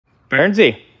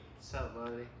Bernsey, What's up,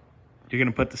 buddy? you're going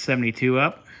to put the 72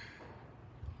 up?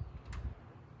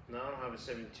 No, I don't have a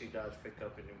 72 Dodge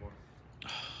pickup anymore.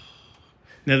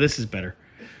 No, this is better.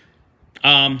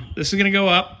 This is going to go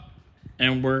up,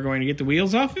 and we're going to get the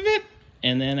wheels off of it,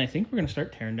 and then I think we're going to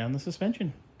start tearing down the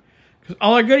suspension. Because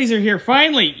all our goodies are here,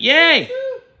 finally! Yay!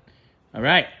 All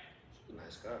right.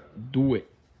 Nice car. Do it.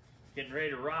 Getting ready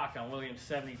to rock on Williams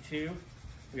 72.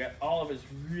 We got all of his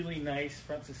really nice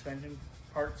front suspension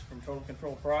parts from Total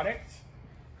Control Products.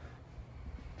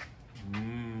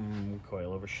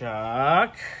 Coil over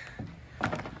shock.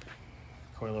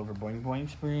 Coil over boing boing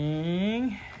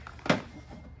spring.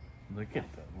 Look at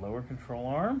the lower control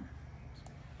arm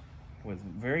with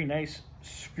very nice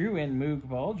screw-in Moog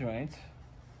ball joints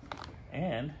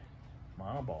and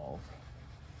monoballs.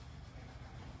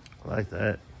 I like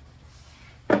that.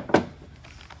 Our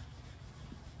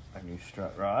new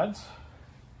strut rods.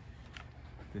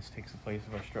 This takes the place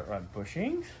of our strut rod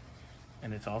bushings.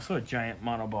 And it's also a giant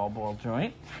monoball ball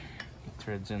joint. It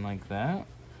threads in like that.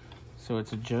 So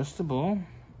it's adjustable.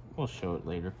 We'll show it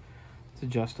later. It's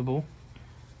adjustable.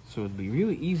 So it'd be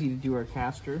really easy to do our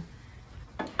caster.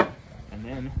 And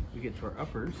then we get to our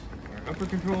uppers. Our upper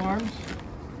control arms.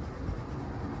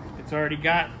 It's already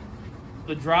got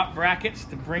the drop brackets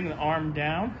to bring the arm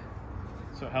down.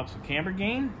 So it helps with camber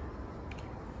gain.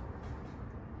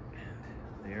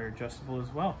 They are adjustable as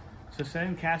well. So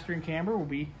setting caster and camber will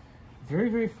be very,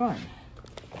 very fun.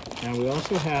 Now we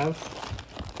also have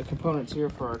the components here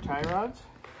for our tie rods.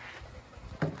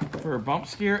 For a bump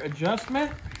steer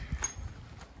adjustment.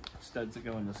 Studs that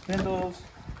go in the spindles.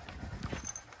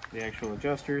 The actual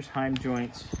adjusters, Heim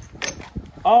joints.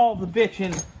 All the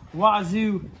bitchin'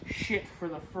 wazoo shit for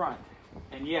the front.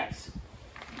 And yes,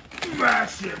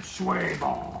 massive sway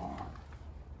bar.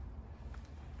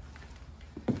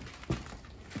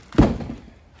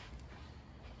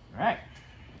 Alright.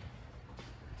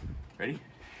 Ready?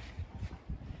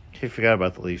 You forgot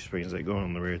about the leaf springs that go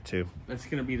on the rear too. That's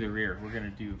gonna be the rear. We're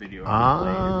gonna do video.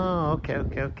 Oh,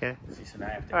 okay. See, so now I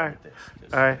have to All edit right.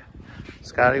 this. All right.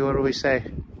 Scotty, what do we say?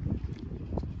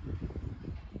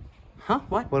 Huh?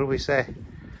 What? What do we say?